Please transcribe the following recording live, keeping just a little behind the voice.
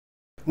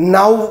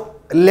Now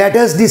let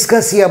us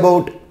discuss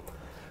about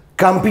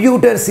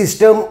computer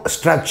system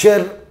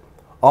structure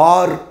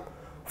or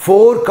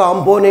four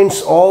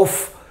components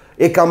of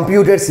a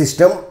computer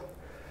system.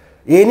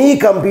 Any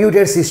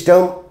computer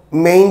system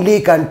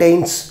mainly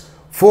contains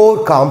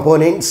four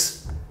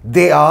components.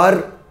 They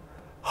are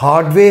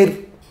hardware,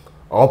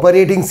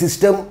 operating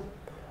system,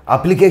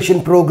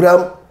 application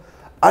program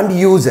and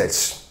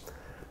users.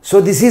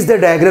 So this is the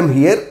diagram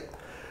here.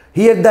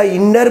 Here the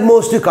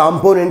innermost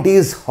component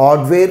is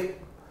hardware.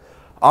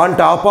 On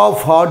top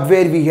of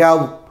hardware we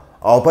have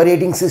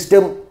operating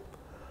system.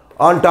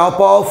 On top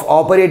of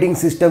operating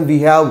system we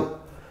have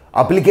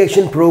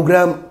application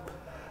program,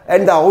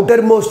 and the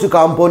outermost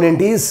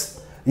component is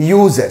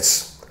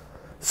users.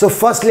 So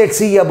first let's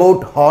see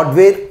about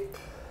hardware.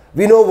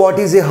 We know what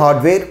is a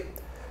hardware.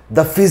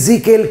 The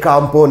physical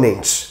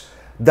components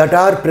that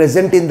are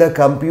present in the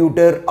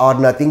computer are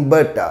nothing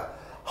but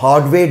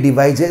hardware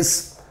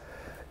devices.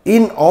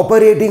 In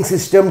operating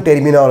system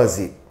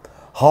terminology,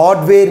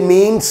 hardware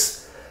means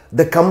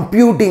the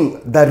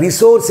computing, the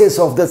resources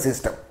of the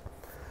system.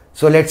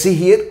 So let's see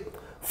here.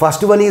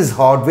 First one is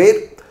hardware.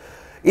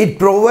 It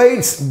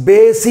provides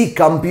basic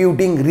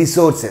computing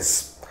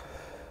resources.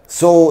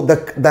 So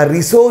the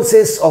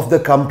resources of the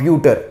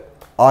computer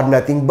are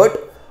nothing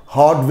but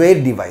hardware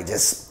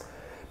devices.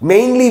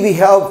 Mainly we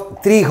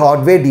have three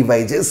hardware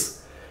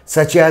devices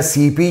such as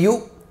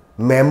CPU,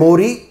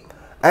 memory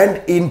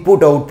and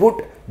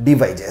input-output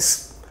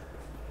devices.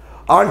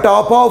 On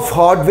top of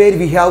hardware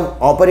we have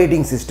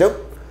operating system.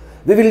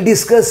 We will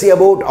discuss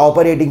about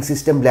operating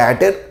system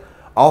later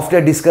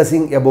after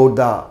discussing about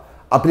the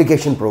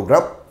application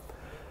program.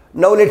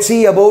 Now let's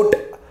see about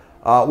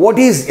what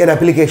is an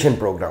application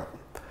program.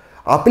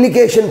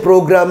 Application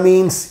program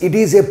means it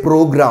is a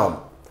program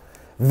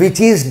which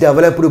is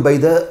developed by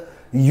the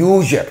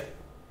user.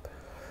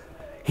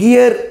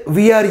 Here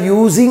we are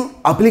using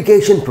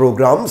application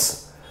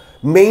programs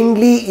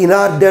mainly in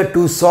order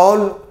to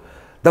solve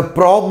the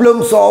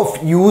problems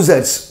of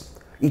users.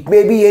 It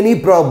may be any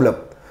problem.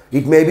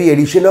 It may be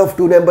addition of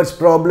two numbers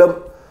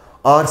problem,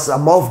 or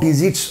sum of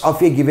digits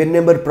of a given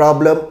number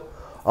problem,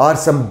 or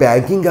some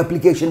banking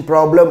application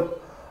problem,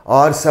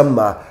 or some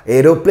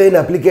aeroplane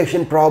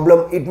application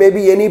problem. It may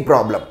be any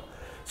problem.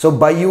 So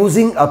by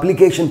using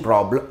application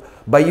program,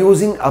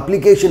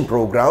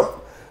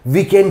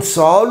 we can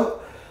solve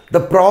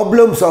the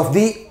problems of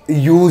the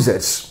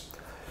users.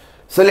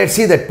 So let's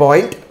see that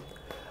point.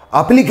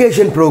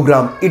 Application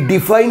program, it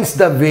defines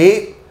the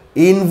way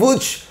in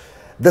which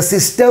the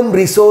system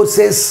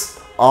resources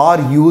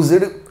are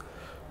used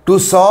to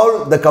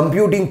solve the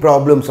computing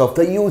problems of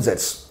the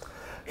users.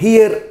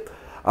 Here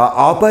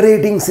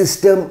operating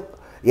system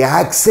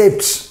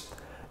accepts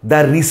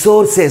the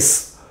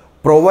resources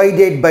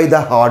provided by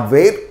the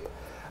hardware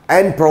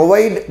and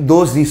provide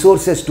those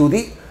resources to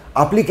the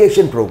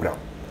application program.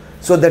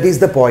 So that is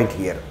the point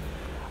here.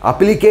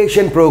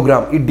 Application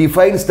program, it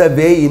defines the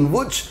way in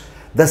which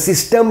the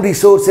system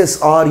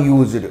resources are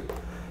used.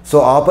 So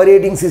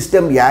operating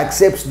system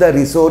accepts the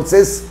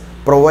resources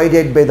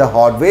provided by the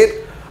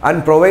hardware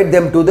and provide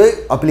them to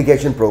the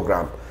application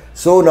program.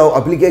 So now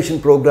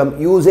application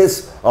program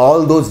uses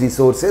all those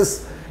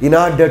resources in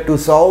order to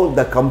solve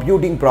the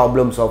computing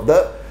problems of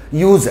the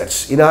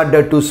users, in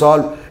order to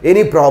solve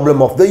any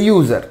problem of the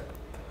user.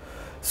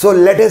 So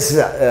let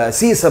us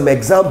see some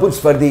examples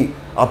for the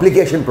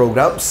application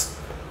programs.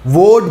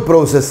 Word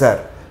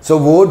processor. So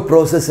word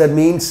processor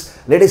means,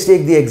 let us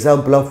take the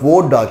example of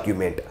Word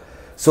document.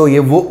 So a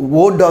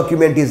Word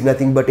document is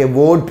nothing but a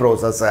word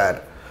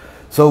processor.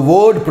 So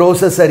word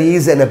processor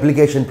is an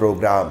application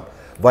program.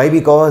 Why?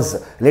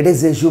 Because let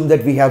us assume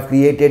that we have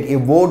created a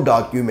Word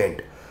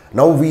document.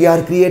 Now we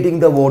are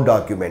creating the Word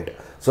document.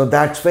 So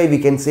that's why we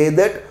can say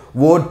that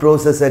word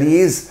processor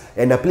is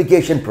an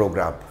application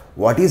program.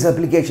 What is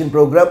application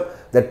program?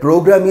 That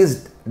program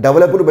is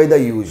developed by the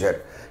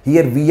user.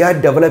 Here we are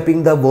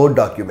developing the Word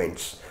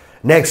documents.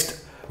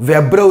 Next,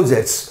 web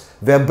browsers.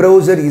 Web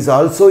browser is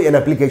also an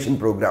application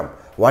program.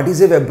 What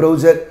is a web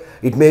browser?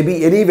 It may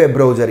be any web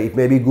browser. It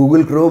may be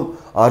Google Chrome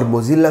or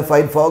Mozilla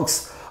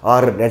Firefox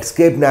or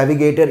Netscape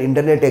Navigator,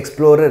 Internet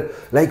Explorer.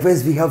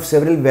 Likewise, we have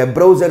several web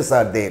browsers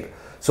are there.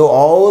 So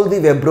all the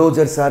web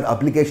browsers are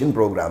application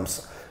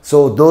programs.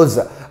 So those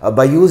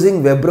by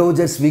using web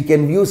browsers we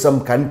can view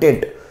some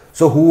content.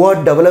 So who are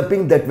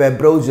developing that web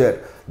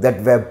browser?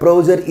 That web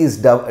browser is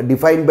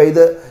defined by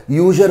the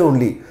user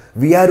only.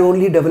 We are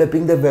only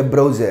developing the web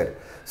browser.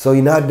 So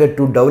in order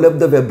to develop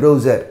the web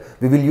browser,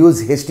 we will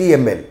use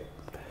HTML.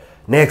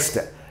 Next,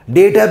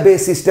 database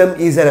system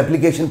is an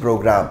application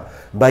program.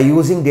 By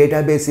using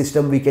database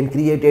system, we can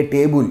create a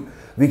table.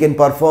 We can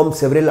perform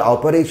several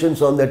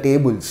operations on the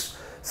tables.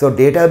 So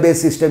database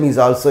system is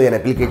also an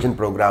application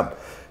program.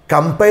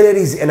 Compiler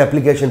is an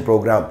application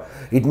program.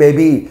 It may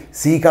be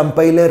C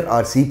compiler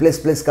or C++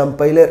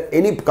 compiler.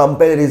 Any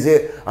compiler is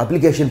a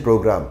application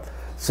program.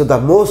 So the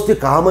most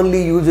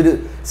commonly used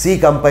C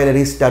compiler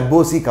is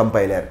Turbo C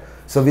compiler.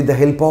 So with the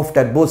help of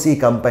Turbo C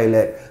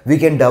compiler, we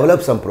can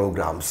develop some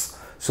programs.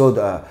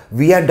 So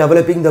we are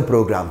developing the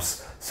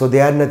programs. So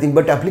they are nothing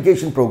but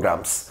application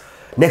programs.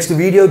 Next,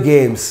 video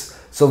games.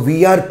 So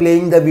we are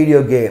playing the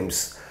video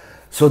games.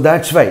 So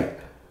that's why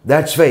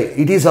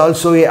it is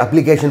also a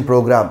application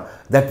program.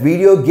 That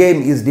video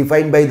game is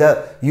defined by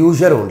the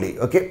user only.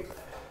 Okay,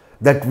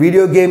 that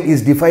video game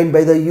is defined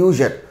by the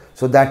user.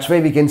 So that's why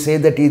we can say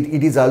that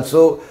it is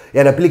also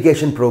an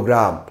application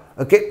program.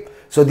 Okay,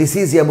 so this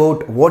is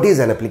about what is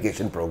an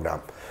application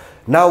program.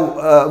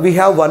 Now we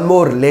have one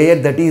more layer,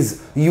 that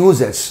is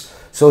users.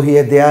 So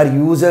here they are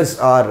users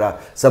are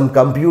some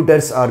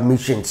computers or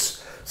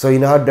machines. So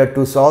in order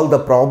to solve the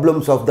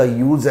problems of the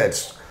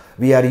users,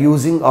 we are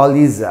using all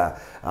these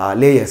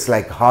layers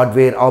like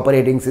hardware,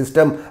 operating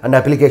system and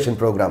application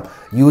program.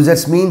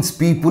 Users means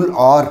people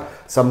or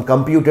some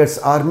computers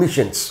or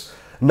machines.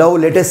 Now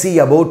let us see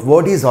about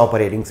what is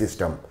operating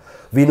system.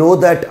 We know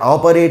that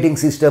operating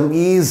system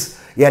is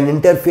an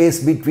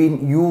interface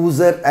between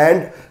user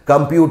and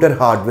computer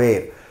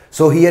hardware.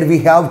 So here we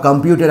have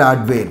computer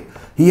hardware,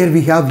 here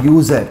we have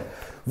user.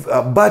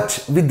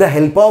 But with the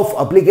help of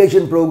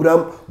application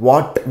program,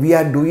 what we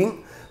are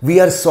doing? We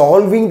are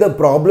solving the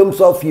problems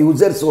of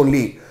users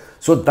only.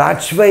 So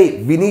that's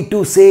why we need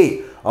to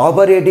say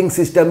operating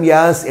system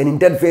as an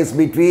interface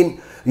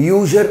between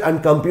user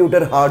and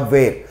computer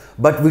hardware.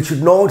 But we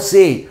should not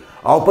say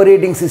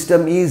operating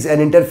system is an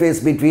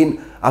interface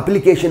between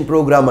application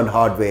program and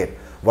hardware.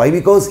 Why?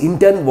 Because in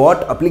turn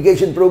what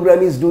application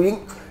program is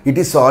doing? It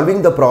is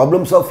solving the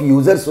problems of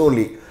users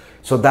only.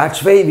 So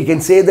that's why we can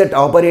say that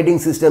operating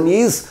system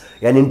is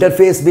an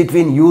interface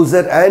between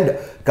user and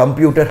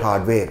computer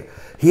hardware.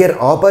 Here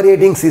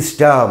operating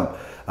system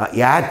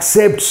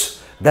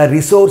accepts the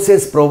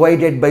resources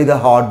provided by the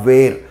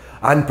hardware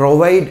and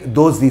provide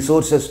those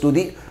resources to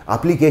the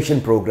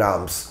application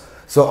programs.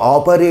 So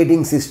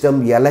operating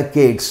system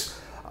allocates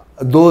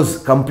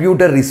those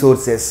computer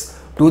resources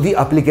to the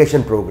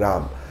application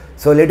program.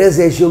 So let us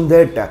assume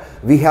that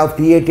we have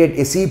created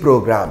a C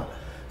program.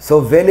 So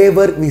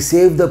whenever we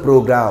save the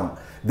program,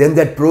 then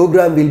that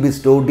program will be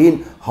stored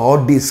in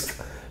hard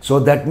disk. So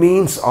that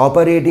means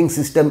operating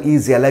system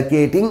is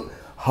allocating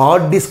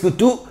hard disk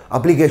to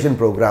application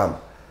program.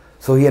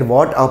 So here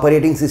what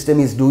operating system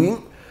is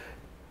doing?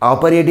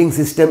 Operating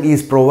system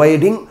is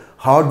providing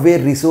hardware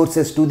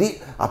resources to the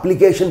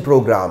application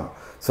program.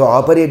 So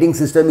operating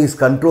system is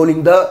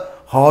controlling the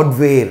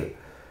hardware.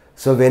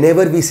 So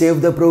whenever we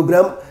save the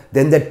program,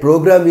 then that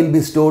program will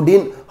be stored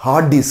in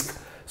hard disk.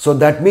 So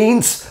that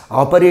means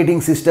operating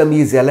system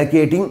is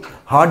allocating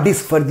hard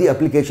disk for the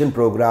application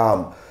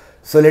program.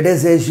 So let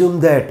us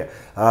assume that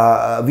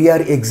we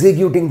are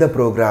executing the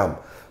program,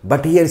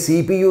 but here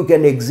CPU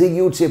can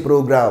execute a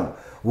program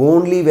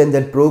only when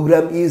that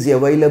program is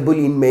available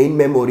in main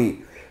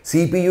memory.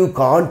 CPU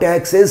can't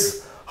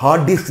access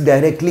hard disk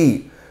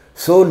directly.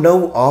 So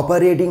now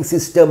operating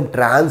system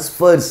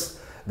transfers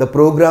the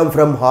program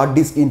from hard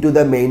disk into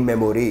the main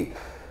memory.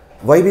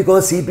 Why?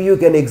 Because CPU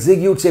can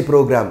execute a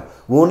program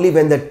only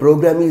when that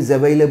program is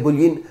available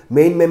in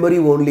main memory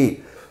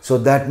only. So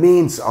that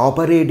means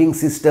operating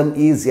system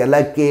is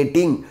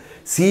allocating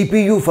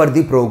CPU for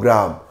the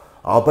program.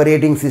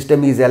 Operating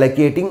system is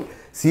allocating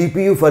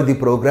CPU for the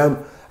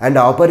program and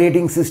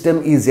operating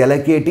system is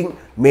allocating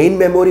main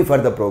memory for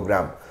the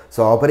program.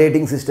 So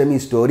operating system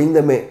is storing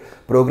the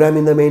program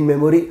in the main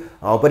memory.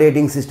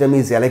 Operating system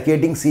is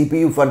allocating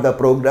CPU for the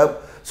program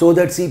so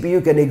that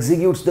CPU can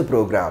execute the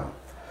program.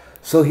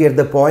 So here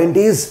the point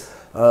is,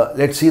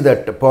 let's see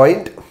that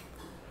point.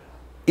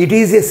 It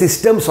is a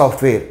system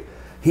software.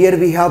 Here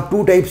we have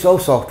two types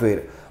of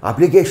software,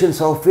 application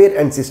software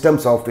and system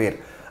software.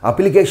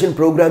 Application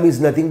program is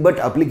nothing but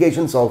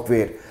application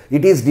software.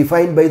 It is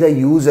defined by the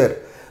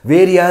user,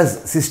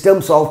 whereas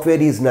system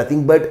software is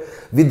nothing but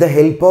with the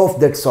help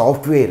of that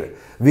software,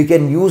 we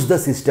can use the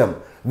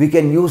system, we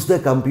can use the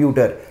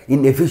computer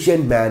in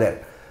efficient manner.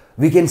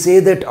 We can say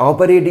that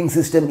operating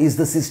system is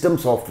the system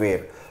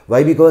software.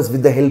 Why? Because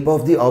with the help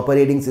of the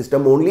operating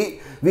system only,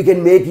 we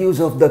can make use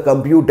of the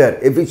computer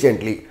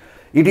efficiently.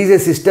 It is a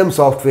system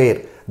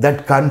software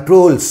that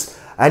controls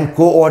and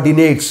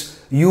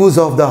coordinates use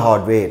of the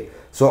hardware.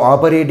 So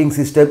operating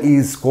system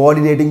is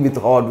coordinating with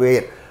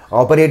hardware.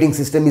 Operating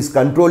system is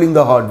controlling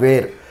the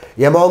hardware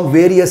among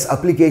various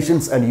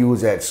applications and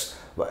users.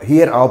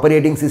 Here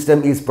operating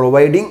system is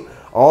providing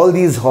all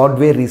these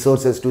hardware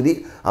resources to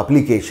the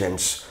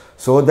applications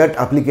so that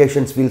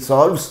applications will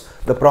solve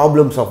the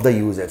problems of the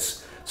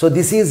users. So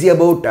this is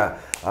about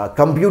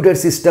computer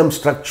system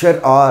structure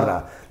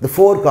or the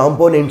four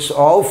components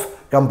of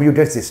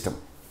computer system.